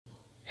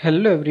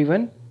Hello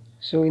everyone.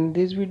 So in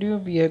this video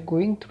we are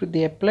going through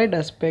the applied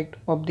aspect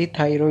of the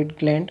thyroid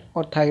gland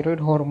or thyroid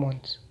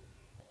hormones.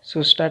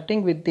 So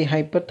starting with the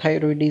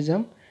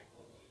hyperthyroidism,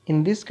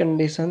 in this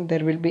condition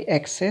there will be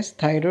excess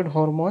thyroid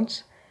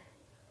hormones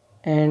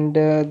and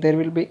there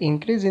will be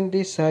increase in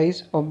the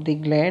size of the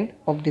gland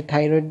of the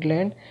thyroid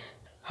gland.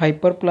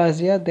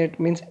 Hyperplasia, that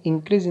means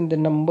increase in the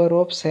number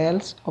of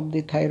cells of the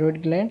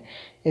thyroid gland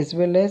as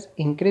well as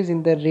increase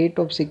in the rate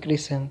of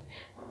secretion.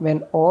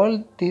 When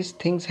all these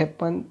things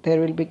happen, there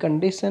will be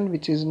condition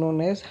which is known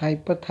as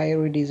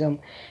hyperthyroidism.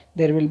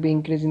 There will be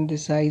increase in the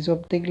size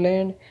of the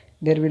gland,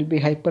 there will be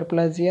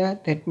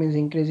hyperplasia, that means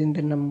increase in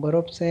the number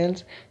of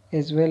cells,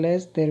 as well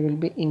as there will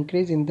be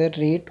increase in the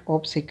rate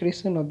of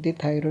secretion of the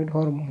thyroid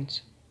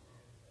hormones.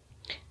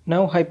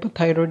 Now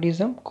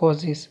hypothyroidism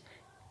causes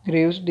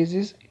Graves'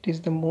 disease. It is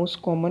the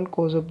most common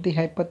cause of the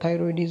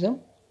hyperthyroidism.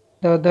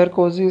 The other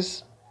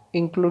causes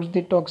includes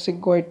the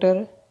toxic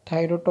goiter,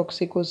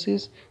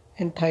 thyrotoxicosis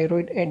and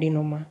thyroid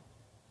adenoma.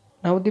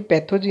 Now the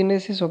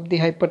pathogenesis of the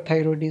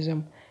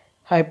hyperthyroidism.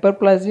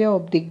 Hyperplasia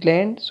of the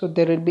gland, so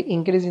there will be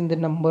increase in the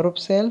number of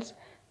cells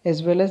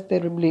as well as there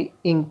will be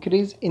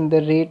increase in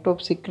the rate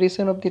of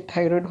secretion of the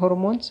thyroid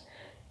hormones.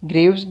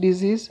 Graves'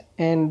 disease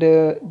and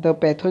the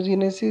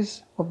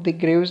pathogenesis of the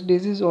Graves'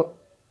 disease,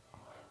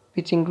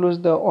 which includes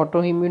the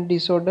autoimmune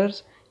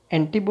disorders.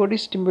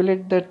 Antibodies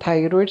stimulate the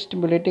thyroid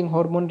stimulating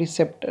hormone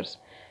receptors.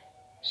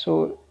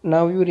 So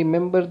now you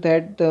remember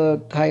that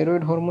the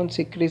thyroid hormone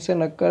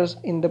secretion occurs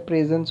in the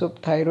presence of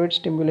thyroid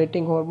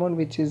stimulating hormone,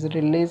 which is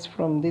released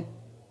from the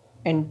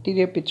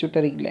anterior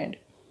pituitary gland.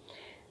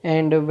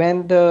 And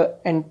when the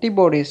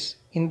antibodies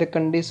in the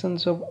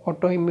conditions of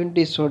autoimmune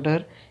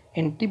disorder,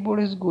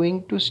 antibodies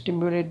going to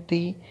stimulate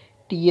the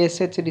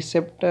TSH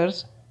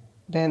receptors,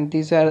 then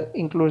these are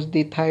includes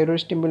the thyroid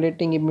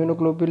stimulating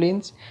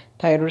immunoglobulins,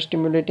 thyroid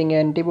stimulating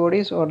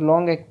antibodies or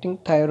long acting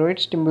thyroid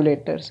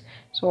stimulators.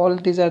 So all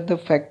these are the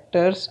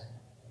factors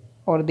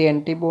or the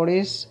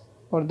antibodies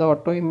or the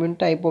autoimmune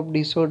type of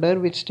disorder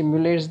which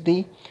stimulates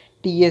the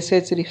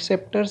TSH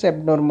receptors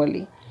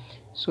abnormally.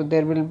 So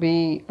there will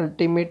be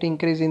ultimately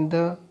increase in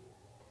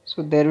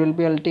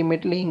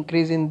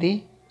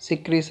the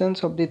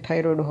secretions of the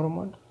thyroid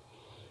hormone,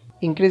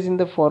 increase in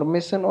the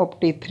formation of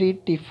T3,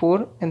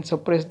 T4 and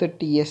suppress the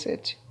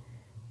TSH.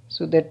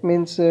 So that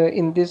means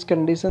in this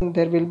condition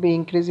there will be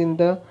increase in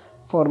the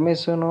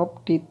formation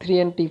of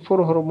T3 and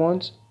T4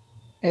 hormones,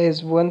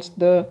 as once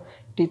the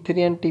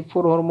T3 and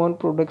T4 hormone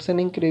production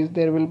increase,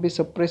 there will be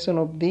suppression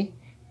of the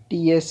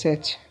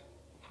TSH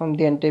from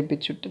the anterior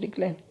pituitary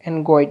gland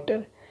and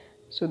goiter.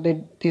 So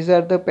these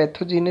are the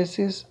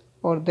pathogenesis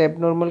or the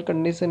abnormal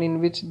condition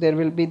in which there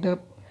will be the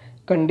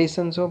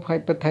conditions of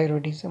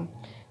hyperthyroidism.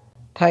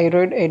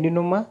 Thyroid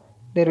adenoma,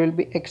 there will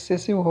be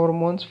excessive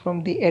hormones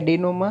from the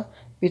adenoma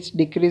which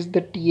decrease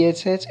the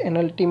TSH and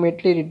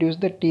ultimately reduce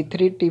the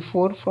T3,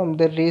 T4 from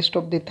the rest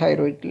of the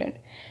thyroid gland.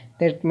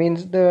 That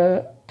means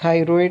the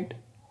thyroid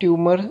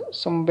tumor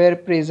somewhere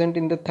present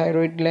in the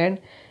thyroid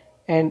gland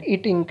and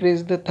it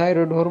increases the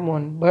thyroid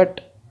hormone,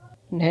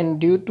 and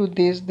due to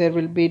this there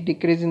will be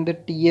decrease in the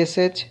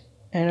TSH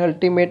and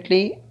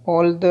ultimately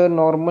all the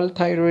normal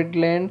thyroid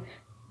gland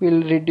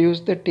will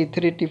reduce the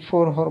T3,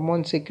 T4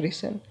 hormone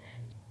secretion.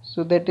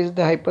 So that is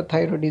the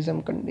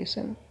hyperthyroidism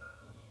condition.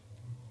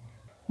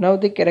 Now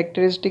the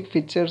characteristic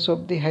features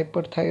of the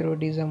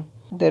hyperthyroidism.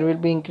 There will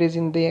be increase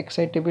in the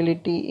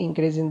excitability,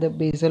 increase in the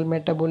basal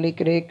metabolic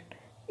rate,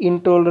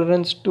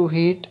 intolerance to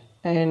heat,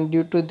 and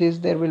due to this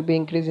there will be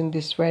increase in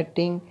the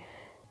sweating.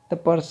 The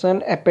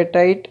person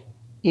appetite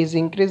is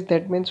increased,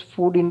 that means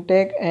food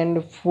intake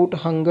and food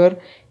hunger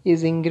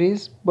is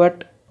increased,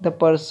 but the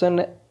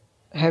person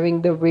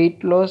having the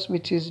weight loss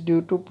which is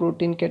due to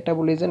protein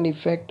catabolism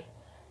effect,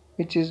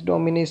 which is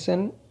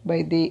domination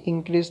by the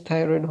increased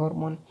thyroid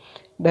hormone.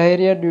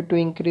 Diarrhea due to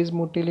increased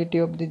motility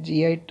of the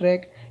GI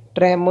tract,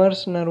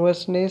 tremors,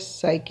 nervousness,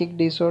 psychic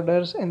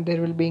disorders, and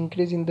there will be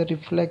increase in the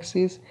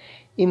reflexes.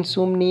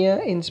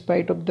 Insomnia in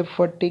spite of the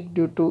fatigue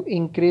due to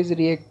increased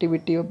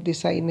reactivity of the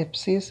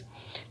synapses.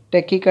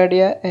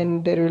 Tachycardia,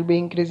 and there will be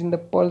increase in the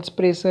pulse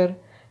pressure.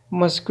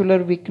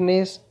 Muscular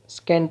weakness,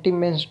 scanty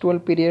menstrual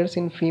periods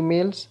in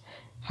females.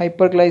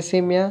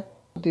 Hyperglycemia.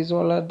 These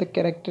all are the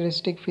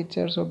characteristic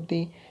features of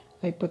the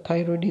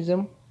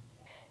hypothyroidism.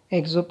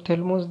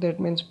 Exophthalmos, that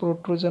means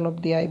protrusion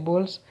of the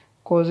eyeballs.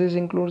 Causes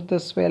includes the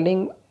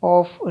swelling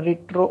of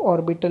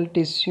retroorbital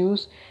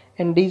tissues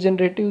and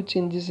degenerative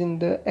changes in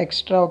the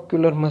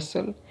extraocular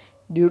muscle.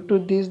 Due to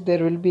this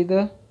there will be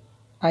the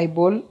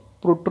eyeball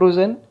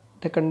protrusion.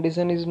 The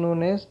condition is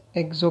known as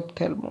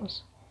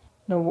exophthalmos.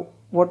 Now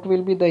what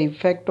will be the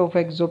effect of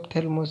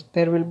exophthalmos?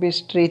 There will be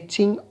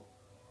stretching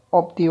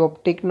of the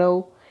optic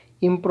nerve,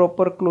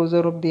 improper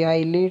closure of the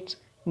eyelids,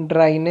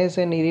 dryness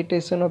and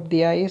irritation of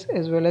the eyes,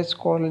 as well as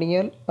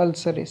corneal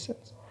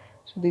ulcerations.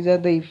 So these are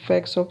the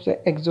effects of the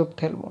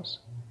exophthalmos.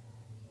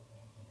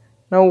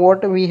 Now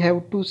what we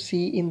have to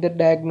see in the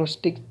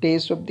diagnostic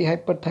test of the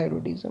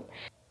hyperthyroidism.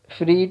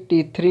 free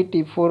T3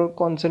 T4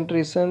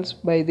 concentrations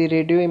by the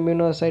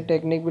radioimmunoassay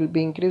technique will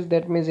be increased.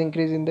 That means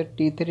increase in the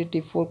T3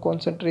 T4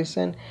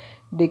 concentration,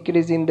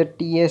 decrease in the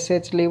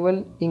TSH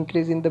level,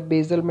 increase in the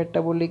basal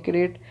metabolic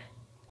rate,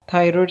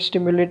 thyroid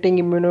stimulating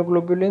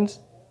immunoglobulins,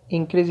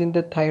 increase in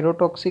the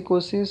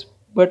thyrotoxicosis.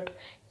 But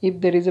if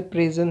there is a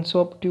presence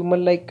of tumor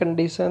like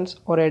conditions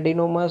or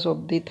adenomas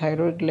of the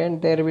thyroid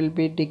gland, there will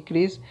be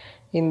decrease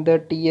in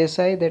the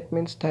TSI, that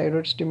means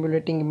thyroid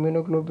stimulating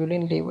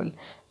immunoglobulin level.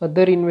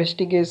 Other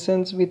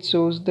investigations which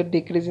shows the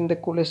decrease in the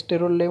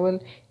cholesterol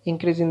level,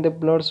 increase in the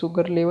blood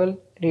sugar level,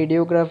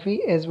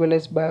 radiography as well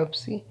as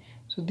biopsy.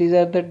 So these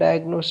are the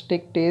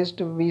diagnostic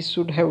tests we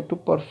should have to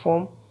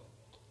perform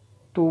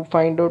to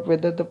find out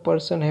whether the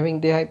person having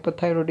the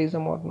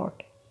hyperthyroidism or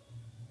not.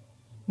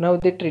 Now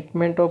the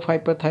treatment of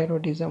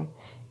hyperthyroidism.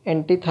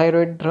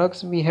 Antithyroid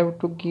drugs we have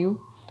to give,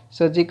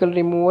 surgical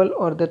removal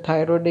or the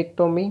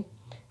thyroidectomy.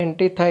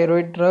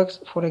 Antithyroid drugs,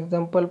 for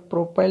example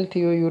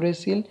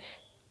propylthiouracil,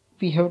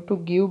 we have to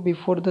give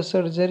before the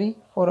surgery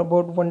for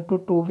about 1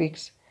 to 2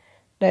 weeks.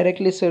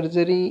 Directly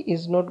surgery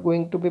is not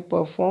going to be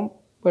performed,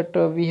 but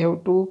we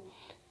have to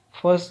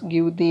first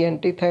give the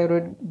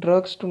antithyroid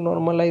drugs to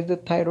normalize the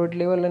thyroid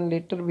level, and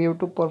later we have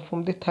to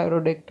perform the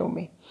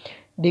thyroidectomy.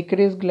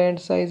 Decrease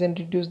gland size and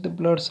reduce the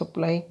blood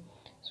supply,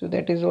 so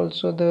that is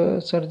also the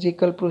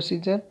surgical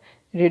procedure.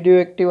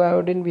 Radioactive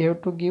iodine we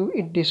have to give,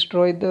 it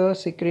destroy the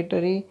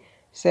secretory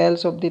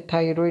cells of the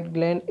thyroid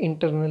gland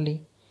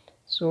internally,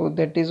 so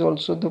that is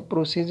also the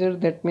procedure.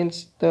 That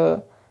means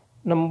the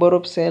number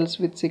of cells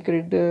which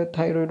secrete the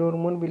thyroid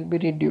hormone will be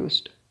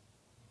reduced.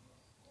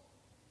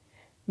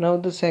 Now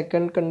the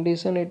second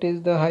condition, it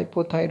is the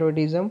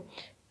hypothyroidism.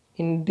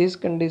 In this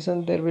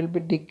condition there will be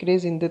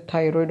decrease in the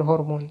thyroid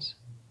hormones.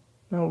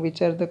 Now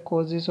which are the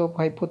causes of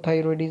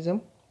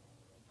hypothyroidism?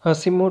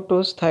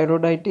 HASHIMOTO'S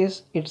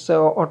thyroiditis, it's an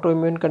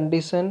autoimmune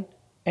condition.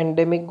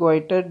 Endemic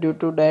goiter due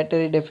to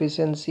dietary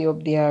deficiency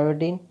of the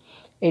iodine.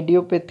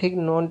 Idiopathic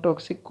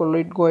non-toxic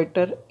colloid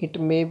goiter,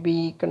 it may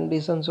be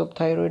conditions of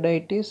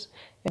thyroiditis.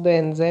 The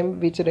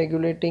enzyme which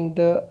regulating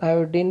the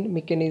iodine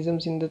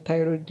mechanisms in the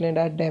thyroid gland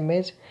are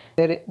damaged.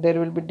 There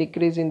will be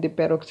decrease in the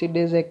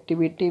peroxidase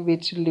activity,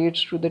 which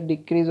leads to the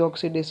decreased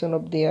oxidation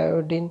of the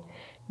iodine,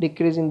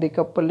 decrease in the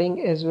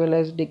coupling as well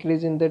as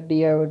decrease in the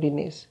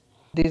deiodinase.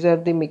 These are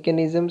the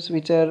mechanisms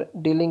which are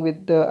dealing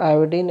with the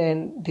iodine,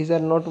 and these are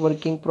not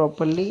working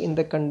properly in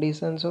the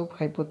conditions of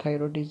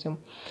hypothyroidism.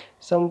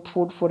 Some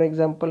food, for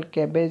example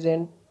cabbage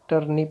and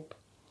turnip.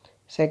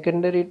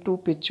 Secondary to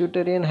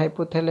pituitary and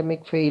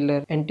hypothalamic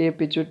failure,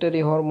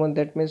 anti-pituitary hormone,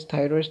 that means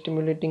thyroid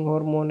stimulating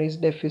hormone is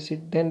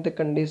deficit, then the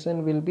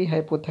condition will be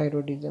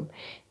hypothyroidism.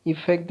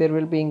 Effect, there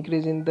will be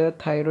increase in the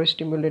thyroid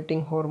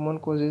stimulating hormone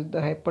causes the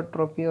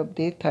hypertrophy of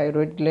the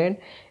thyroid gland,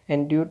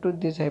 and due to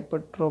this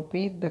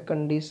hypertrophy the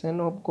condition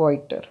of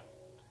goiter.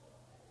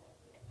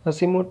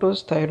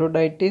 HASHIMOTO'S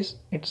thyroiditis,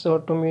 it's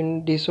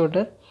autoimmune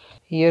disorder.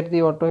 Here the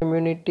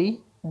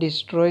autoimmunity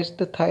destroys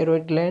the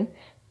thyroid gland,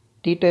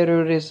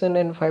 deterioration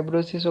and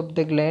fibrosis of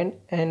the gland,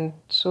 and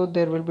so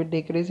there will be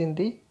decrease in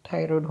the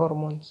thyroid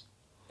hormones.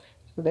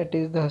 So that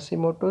is the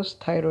HASHIMOTO'S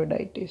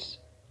thyroiditis.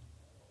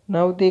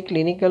 Now the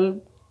clinical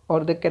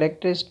or the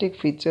characteristic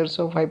features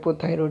of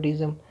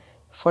hypothyroidism: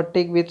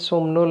 fatigue with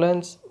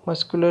somnolence,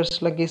 muscular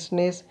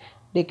sluggishness,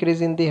 decrease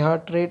in the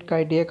heart rate,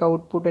 cardiac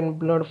output and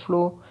blood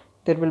flow.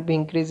 There will be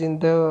increase in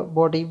the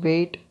body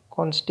weight,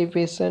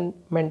 constipation,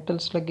 mental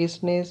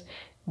sluggishness,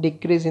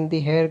 decrease in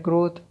the hair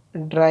growth,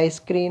 dry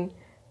skin,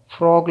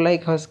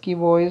 frog-like husky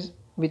voice,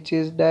 which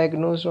is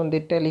diagnosed on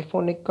the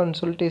telephonic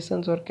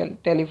consultations or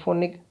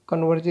telephonic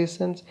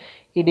conversations,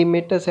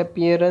 edematous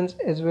appearance,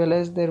 as well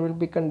as there will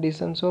be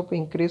conditions of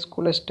increased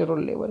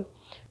cholesterol level.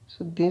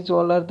 So these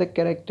all are the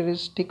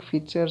characteristic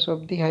features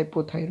of the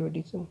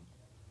hypothyroidism.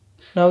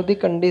 Now the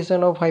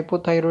condition of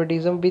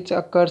hypothyroidism which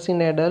occurs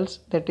in adults,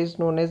 that is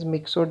known as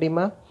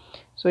myxedema.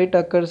 So it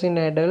occurs in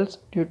adults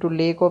due to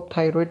lack of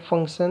thyroid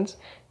functions.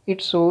 It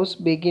shows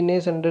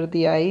bagginess under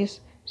the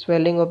eyes,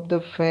 swelling of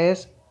the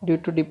face due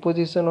to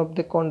deposition of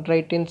the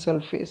chondroitin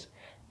sulfase.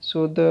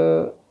 So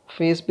the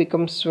face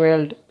becomes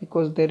swelled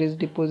because there is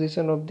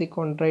deposition of the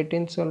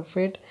chondroitin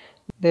sulfate.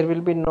 There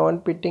will be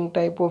non-pitting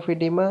type of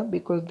edema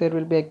because there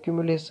will be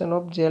accumulation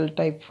of gel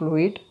type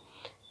fluid.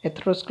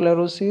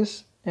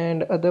 Atherosclerosis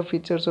and other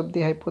features of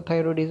the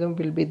hypothyroidism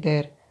will be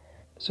there.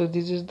 So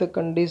this is the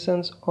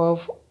conditions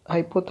of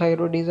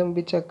hypothyroidism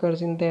which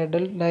occurs in the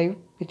adult life,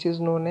 which is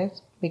known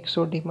as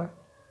myxedema.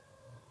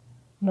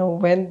 Now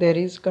when there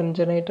is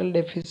congenital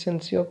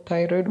deficiency of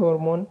thyroid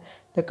hormone,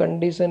 the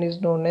condition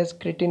is known as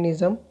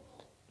cretinism.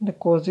 The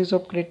causes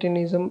of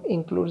cretinism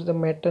includes the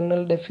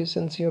maternal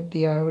deficiency of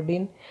the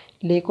iodine,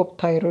 lack of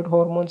thyroid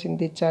hormones in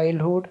the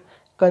childhood,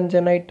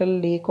 congenital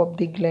lack of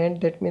the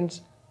gland, that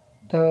means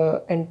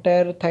the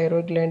entire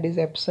thyroid gland is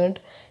absent,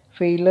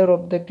 failure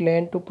of the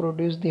gland to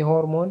produce the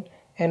hormone,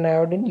 and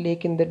iodine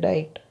lack in the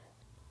diet.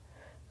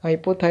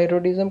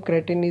 Hypothyroidism,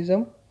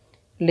 cretinism,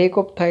 lack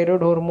of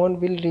thyroid hormone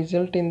will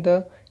result in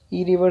the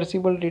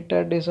irreversible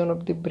retardation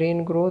of the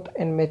brain growth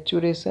and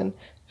maturation.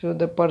 So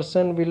the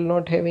person will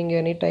not having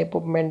any type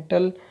of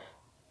mental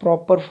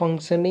proper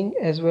functioning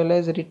as well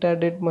as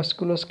retarded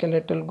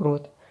musculoskeletal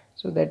growth.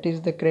 So that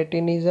is the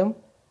cretinism.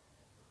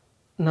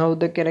 Now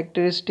the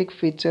characteristic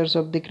features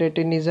of the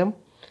cretinism.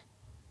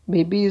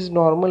 Baby is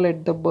normal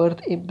at the birth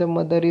if the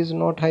mother is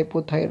not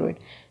hypothyroid.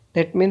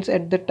 That means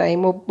at the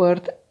time of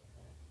birth,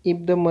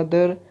 if the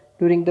mother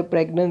during the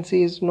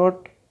pregnancy is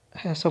not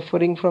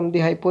suffering from the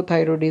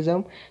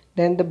hypothyroidism,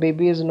 then the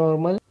baby is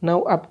normal.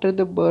 Now after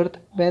the birth,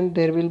 when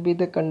there will be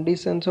the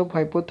conditions of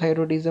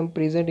hypothyroidism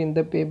present in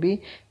the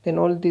baby, then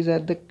all these are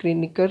the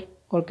clinical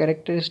or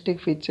characteristic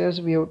features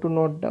we have to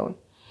note down.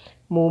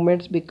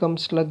 Movements become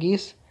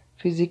sluggish,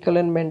 physical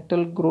and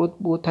mental growth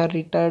both are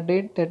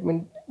retarded, that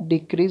means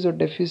decrease or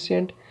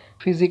deficient.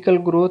 Physical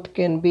growth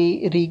can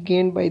be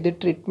regained by the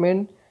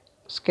treatment.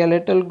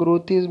 Skeletal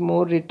growth is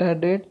more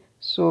retarded,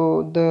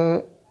 so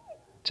the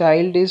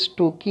child is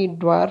stocky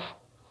dwarf.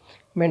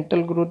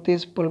 Mental growth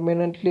is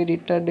permanently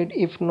retarded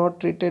if not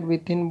treated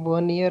within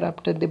 1 year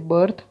after the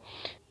birth.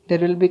 There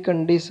will be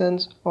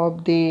conditions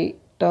of the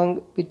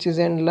tongue which is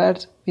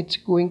enlarged,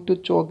 which going to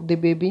choke the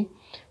baby.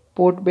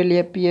 Pot belly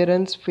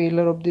appearance,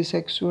 failure of the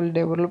sexual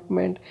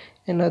development,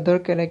 and other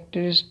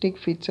characteristic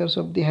features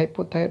of the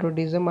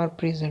hypothyroidism are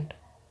present.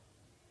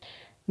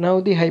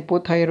 Now the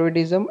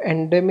hypothyroidism,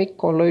 endemic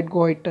colloid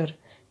goiter.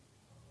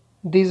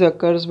 This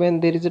occurs when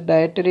there is a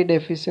dietary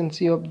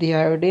deficiency of the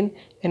iodine,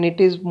 and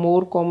it is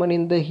more common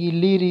in the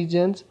hilly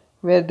regions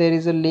where there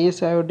is a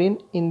less iodine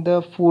in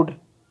the food.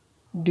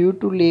 Due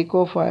to lack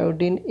of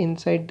iodine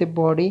inside the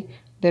body,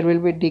 there will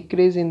be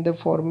decrease in the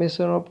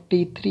formation of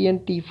T3 and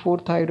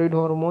T4 thyroid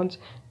hormones,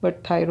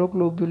 but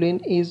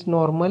thyroglobulin is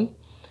normal.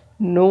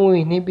 No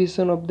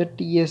inhibition of the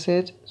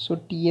TSH, so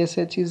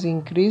TSH is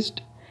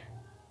increased.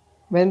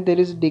 When there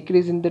is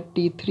decrease in the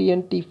T3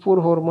 and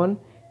T4 hormone,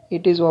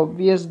 it is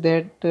obvious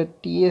that the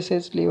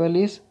TSH level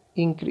is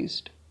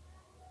increased.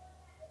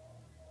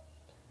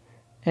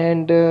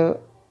 And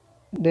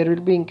there will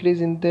be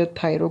increase in the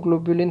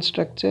thyroglobulin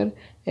structure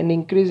and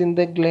increase in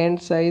the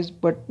gland size,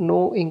 but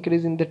no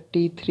increase in the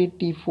T3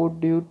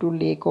 T4 due to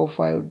lack of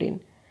iodine.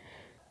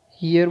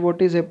 Here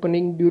what is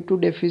happening, due to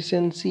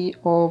deficiency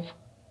of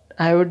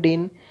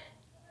iodine,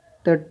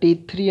 the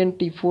T3 and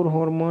T4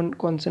 hormone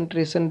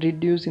concentration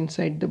reduce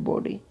inside the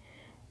body,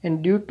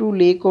 and due to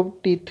lack of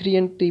T3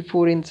 and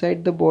T4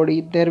 inside the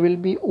body, there will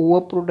be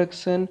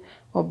overproduction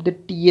of the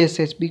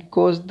TSH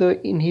because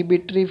the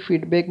inhibitory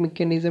feedback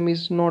mechanism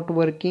is not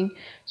working.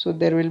 So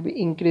there will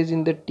be increase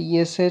in the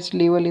TSH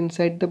level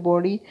inside the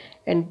body,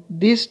 and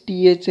this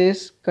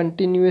TSH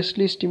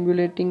continuously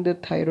stimulating the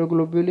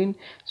thyroglobulin,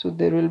 so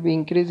there will be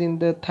increase in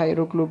the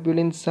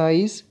thyroglobulin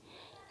size,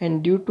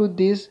 and due to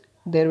this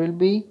there will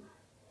be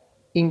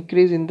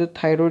increase in the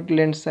thyroid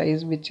gland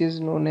size, which is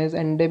known as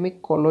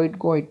endemic colloid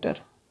goiter.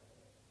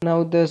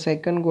 Now the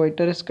second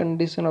goiterous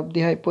condition of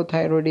the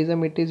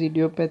hypothyroidism, it is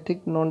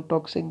idiopathic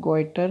non-toxic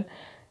goiter.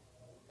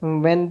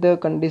 When the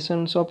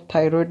conditions of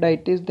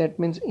thyroiditis, that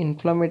means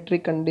inflammatory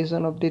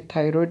condition of the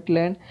thyroid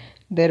gland,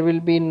 there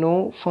will be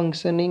no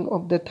functioning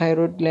of the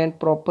thyroid gland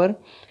proper,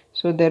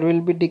 so there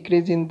will be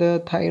decrease in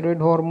the thyroid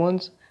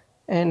hormones,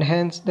 and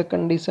hence the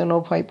condition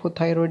of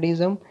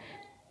hypothyroidism.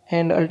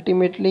 And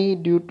ultimately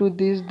due to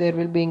this there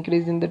will be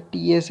increase in the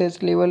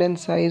TSH level and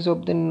size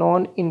of the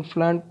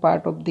non-inflamed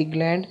part of the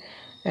gland,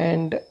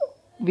 and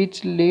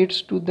which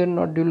leads to the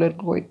nodular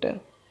goiter.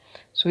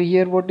 So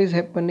here what is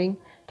happening,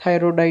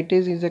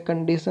 thyroiditis is a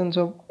condition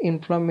of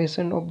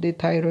inflammation of the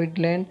thyroid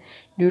gland.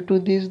 Due to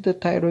this the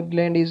thyroid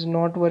gland is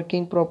not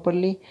working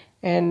properly,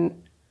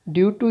 and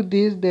due to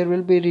this there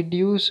will be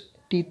reduced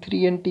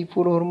T3 and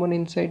T4 hormone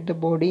inside the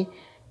body,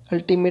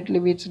 ultimately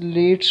which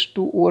leads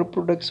to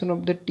overproduction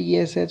of the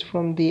TSH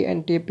from the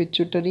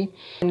anti-pituitary,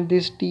 and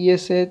this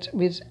TSH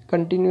which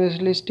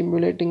continuously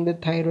stimulating the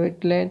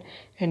thyroid gland,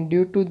 and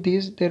due to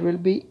this there will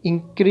be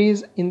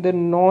increase in the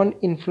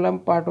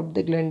non-inflamed part of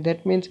the gland.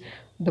 That means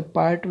the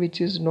part which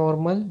is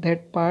normal,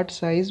 that part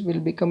size will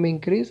become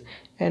increased,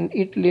 and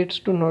it leads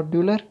to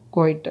nodular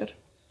goiter.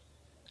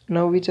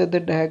 Now which are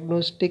the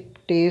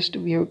diagnostic test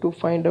we have to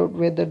find out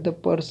whether the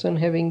person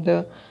having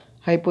the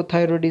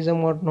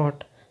hypothyroidism or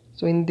not.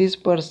 So in this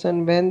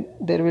person, when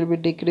there will be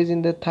decrease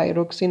in the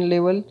thyroxine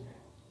level,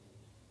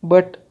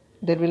 but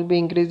there will be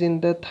increase in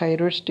the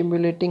thyroid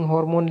stimulating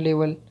hormone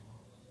level,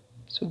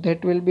 so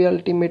that will be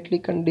ultimately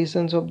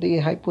conditions of the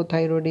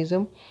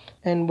hypothyroidism.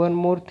 And one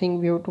more thing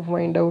we have to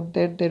find out,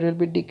 that there will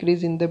be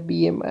decrease in the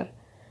BMR,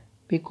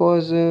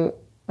 because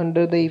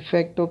under the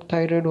effect of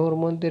thyroid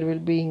hormone there will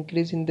be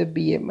increase in the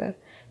BMR.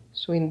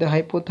 So in the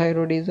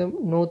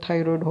hypothyroidism, no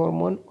thyroid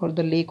hormone or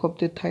the lack of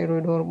the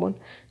thyroid hormone,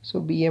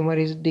 so BMR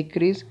is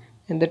decreased,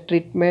 and the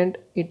treatment,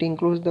 it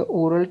includes the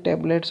oral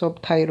tablets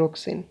of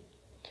thyroxine.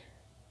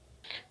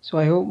 So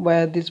I hope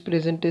via this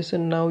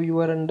presentation now you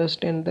are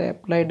understand the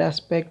applied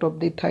aspect of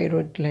the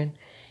thyroid gland.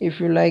 If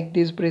you like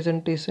this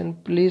presentation,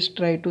 please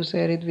try to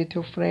share it with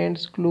your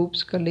friends,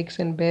 groups, colleagues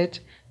and batch.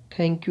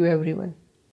 Thank you everyone.